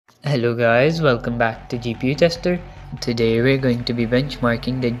Hello guys, welcome back to GPU Tester. Today we're going to be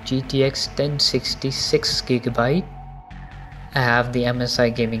benchmarking the GTX 1066GB. I have the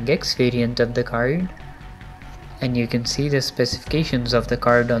MSI Gaming X variant of the card, and you can see the specifications of the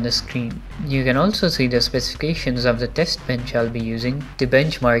card on the screen. You can also see the specifications of the test bench I'll be using to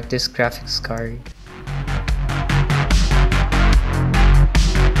benchmark this graphics card.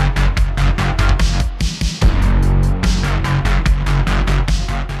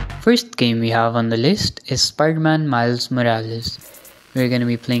 First game we have on the list is Spider-Man Miles Morales. We're going to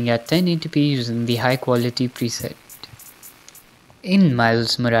be playing at 1080p using the high quality preset. In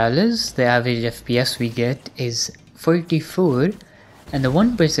Miles Morales, the average FPS we get is 44 and the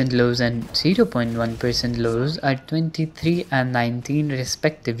 1% lows and 0.1% lows are 23 and 19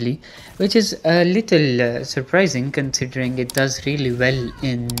 respectively, which is a little surprising considering it does really well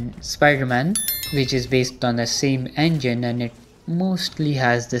in Spider-Man, which is based on the same engine and it mostly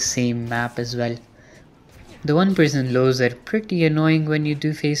has the same map as well. The 1% lows are pretty annoying when you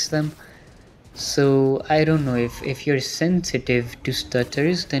do face them, so I don't know, if you're sensitive to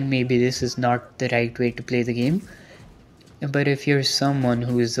stutters then maybe this is not the right way to play the game, but if you're someone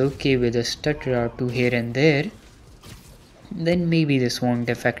who is okay with a stutter or two here and there, then maybe this won't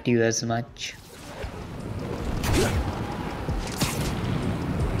affect you as much.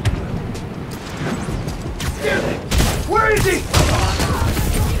 Where is he?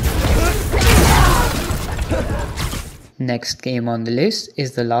 Next game on the list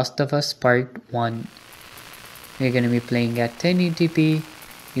is The Last of Us Part 1. We're going to be playing at 1080p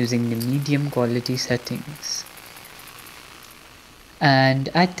using the medium quality settings. And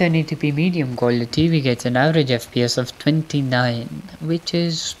at 1080p medium quality we get an average FPS of 29, which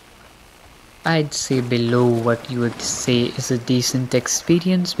is, I'd say, below what you would say is a decent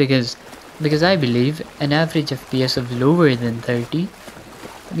experience, because I believe an average FPS of lower than 30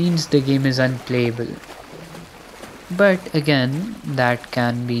 means the game is unplayable. But again, that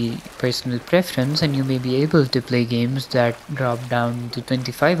can be personal preference and you may be able to play games that drop down to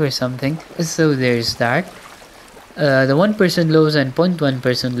 25 or something, so there's that. The 1% lows and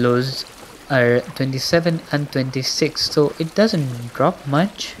 0.1% lows are 27 and 26, so it doesn't drop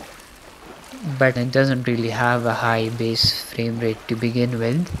much, but it doesn't really have a high base frame rate to begin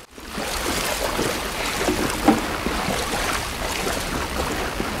with.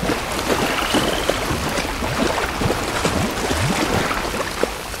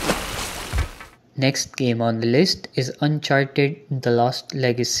 Next game on the list is Uncharted: The Lost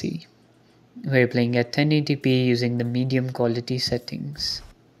Legacy. We're playing at 1080p using the medium quality settings.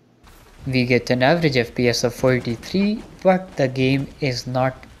 We get an average FPS of 43, but the game is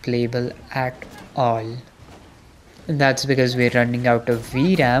not playable at all. And that's because we're running out of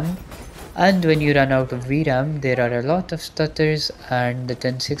VRAM, and when you run out of VRAM there are a lot of stutters and the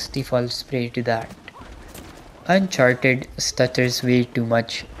 1060 falls prey to that. Uncharted stutters way too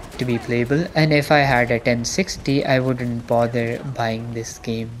much to be playable, and if I had a 1060 I wouldn't bother buying this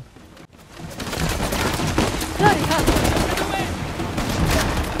game. Bloody hell!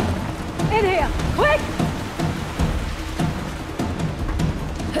 In here! Quick!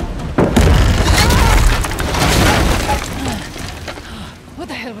 What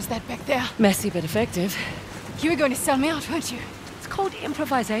the hell was that back there? Messy but effective. You were going to sell me out, weren't you? It's called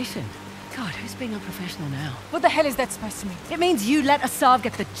improvisation. God, who's being unprofessional now? What the hell is that supposed to mean? It means you let Asav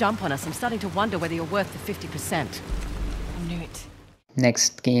get the jump on us. I'm starting to wonder whether you're worth the 50%. I knew it.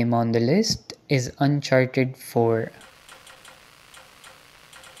 Next game on the list is Uncharted 4.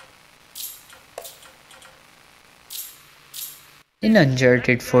 In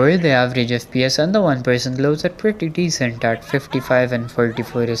Uncharted 4, the average FPS and the 1% lows are pretty decent at 55 and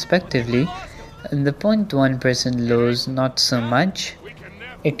 44 respectively, and the 0.1% lows not so much.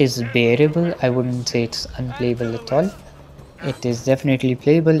 It is bearable, I wouldn't say it's unplayable at all. It is definitely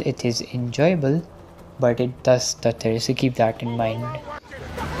playable, it is enjoyable, but it does stutter, so keep that in mind.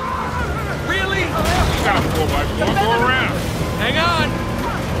 Really? You got 4x4, go around. Hang on.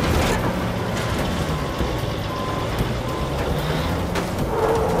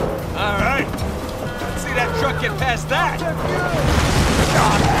 All right. Let's see that truck get past that. Come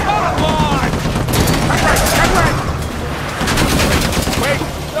on! Come on! Wait,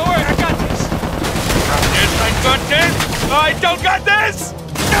 don't worry, I got this. Yes, I got this. I don't got this.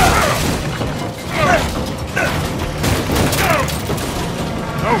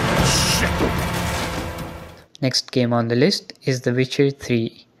 Oh shit! Next game on the list is The Witcher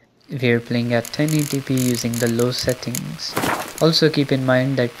 3. We are playing at 1080p using the low settings. Also keep in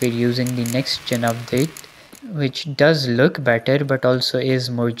mind that we're using the next gen update, which does look better but also is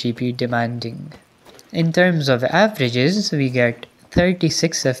more GPU demanding. In terms of averages, we get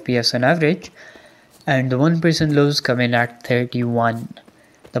 36 FPS on average, and the 1% lows come in at 31.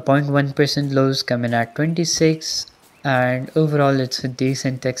 The 0.1% lows come in at 26, and overall it's a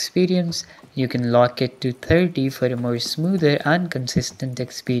decent experience. You can lock it to 30 for a more smoother and consistent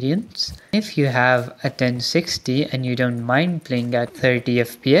experience. If you have a 1060 and you don't mind playing at 30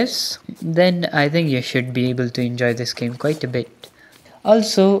 FPS, then I think you should be able to enjoy this game quite a bit.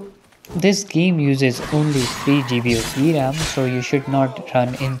 Also, this game uses only 3 GB of VRAM, so you should not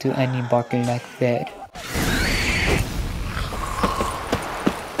run into any bottleneck there.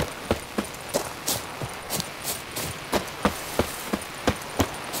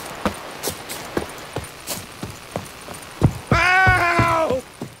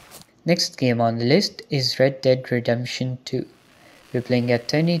 Next game on the list is Red Dead Redemption 2. We're playing at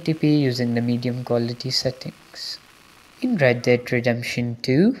 1080p using the medium quality settings. In Red Dead Redemption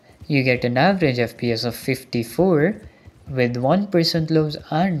 2, you get an average FPS of 54 with 1% lows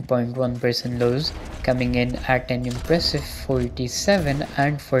and 0.1% lows coming in at an impressive 47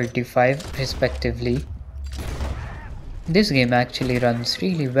 and 45 respectively. This game actually runs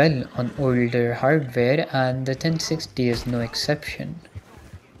really well on older hardware, and the 1060 is no exception.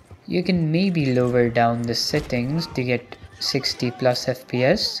 You can maybe lower down the settings to get 60 plus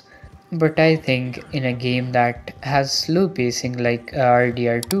FPS, but I think in a game that has slow pacing like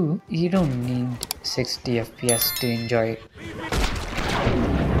RDR2, you don't need 60 FPS to enjoy it.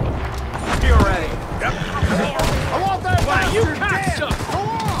 You're ready. Yep. I want that. Wow, you cocksucker!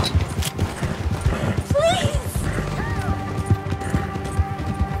 Please!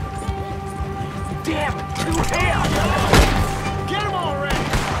 Damn it, to hell! Get him already!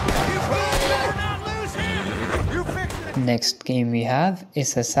 Next game we have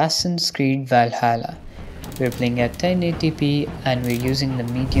is Assassin's Creed Valhalla. We're playing at 1080p and we're using the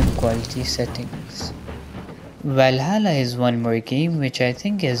medium quality settings. Valhalla is one more game which I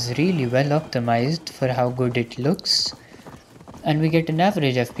think is really well optimized for how good it looks, and we get an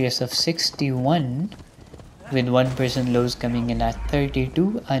average FPS of 61 with 1% lows coming in at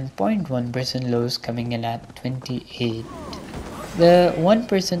 32 and 0.1% lows coming in at 28. The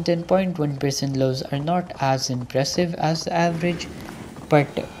 1% and 0.1% lows are not as impressive as the average, but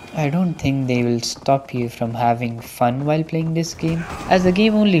I don't think they will stop you from having fun while playing this game, as the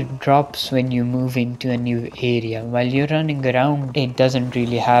game only drops when you move into a new area. While you're running around, it doesn't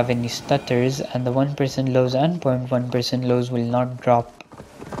really have any stutters, and the 1% lows and 0.1% lows will not drop.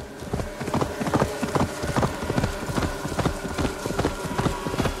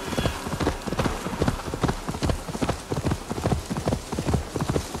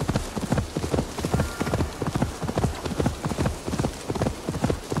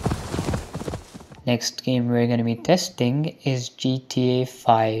 Next game we're going to be testing is GTA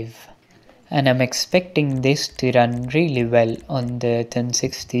 5, and I'm expecting this to run really well on the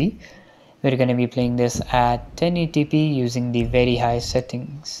 1060. We're going to be playing this at 1080p using the very high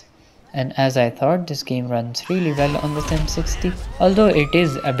settings, and as I thought, this game runs really well on the 1060. Although it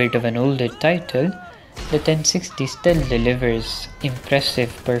is a bit of an older title, the 1060 still delivers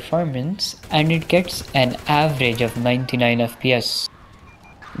impressive performance, and it gets an average of 99 FPS.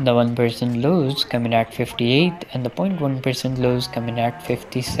 The 1% lows come in at 58 and the 0.1% lows come in at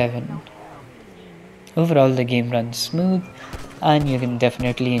 57. Overall, the game runs smooth and you can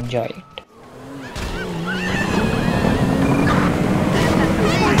definitely enjoy it.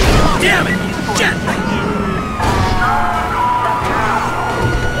 Damn it! Get me!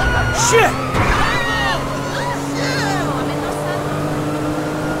 Shit!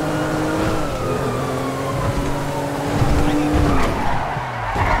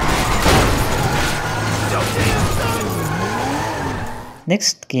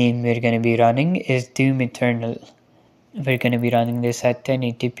 Next game we're going to be running is Doom Eternal. We're going to be running this at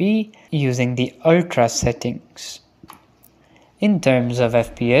 1080p using the Ultra settings. In terms of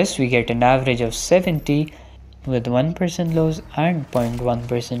FPS, we get an average of 70 with 1% lows and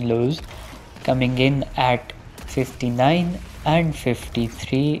 0.1% lows coming in at 59 and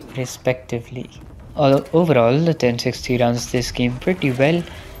 53 respectively. Overall, the 1060 runs this game pretty well,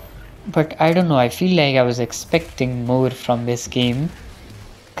 but I don't know, I feel like I was expecting more from this game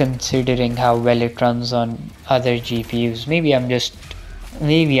considering how well it runs on other GPUs. Maybe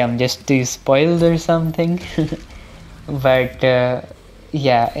I'm just too spoiled or something. But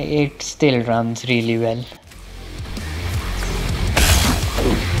yeah, it still runs really well.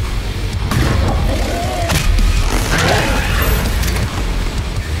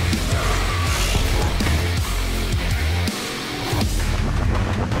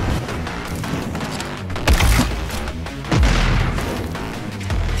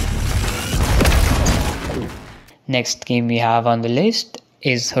 Next game we have on the list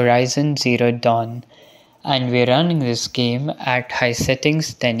is Horizon Zero Dawn, and we're running this game at high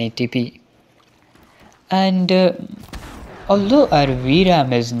settings 1080p. And although our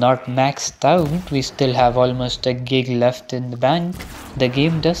VRAM is not maxed out, we still have almost a gig left in the bank. The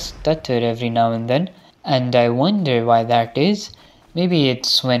game does stutter every now and then, and I wonder why that is. Maybe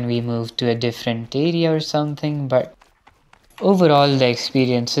it's when we move to a different area or something, but overall the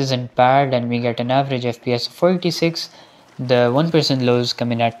experience isn't bad and we get an average FPS of 46. The 1% lows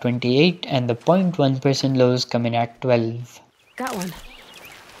come in at 28 and the 0.1% lows come in at 12. Got one.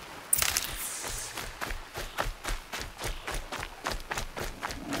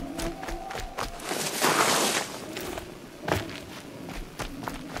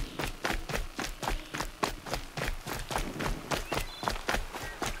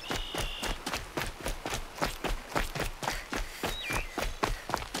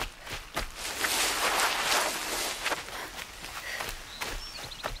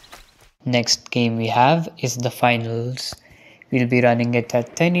 Next game we have is the finals. We'll be running it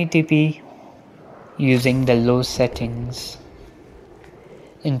at 1080p using the low settings.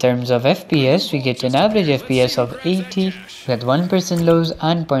 In terms of FPS, we get an average FPS of 80 with 1% lows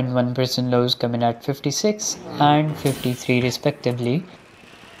and 0.1% lows coming at 56 and 53 respectively.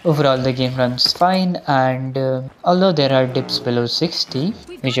 Overall the game runs fine, and although there are dips below 60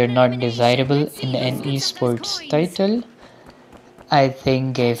 which are not desirable in an esports title, I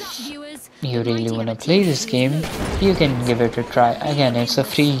think if you really want to play this game, you can give it a try. Again, it's a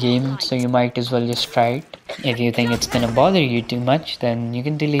free game, so you might as well just try it. If you think it's gonna bother you too much, then you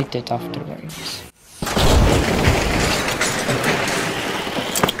can delete it afterwards.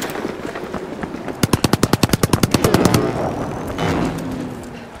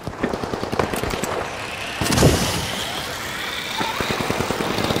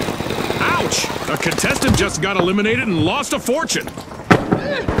 Ouch! A contestant just got eliminated and lost a fortune.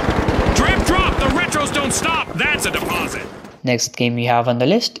 Drop! The retros don't stop! That's a deposit! Next game we have on the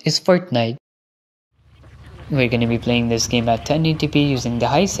list is Fortnite. We're going to be playing this game at 1080p using the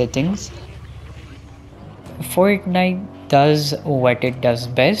high settings. Fortnite does what it does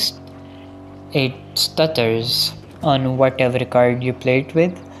best. It stutters on whatever card you play it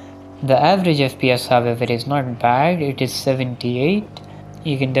with. The average FPS, however, is not bad. It is 78.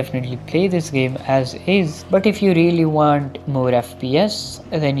 You can definitely play this game as is, but if you really want more FPS,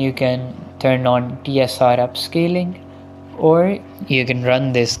 then you can turn on TSR upscaling, or you can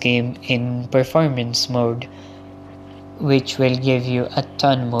run this game in performance mode, which will give you a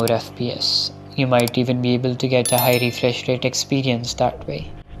ton more FPS. You might even be able to get a high refresh rate experience that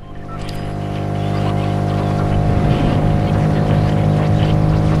way.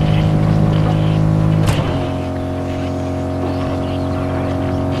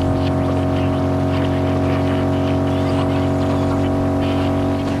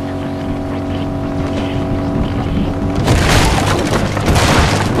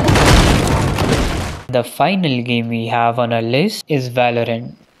 The final game we have on our list is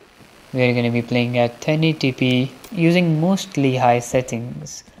Valorant. We are going to be playing at 1080p using mostly high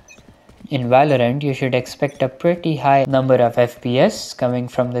settings. In Valorant, you should expect a pretty high number of FPS coming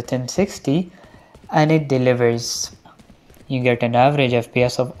from the 1060, and it delivers. You get an average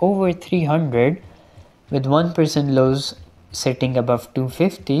FPS of over 300 with 1% lows sitting above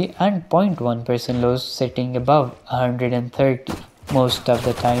 250 and 0.1% lows sitting above 130 most of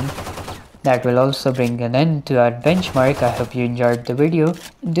the time. That will also bring an end to our benchmark. I hope you enjoyed the video.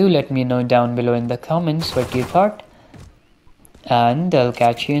 Do let me know down below in the comments what you thought, and I'll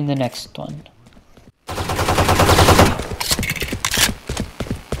catch you in the next one.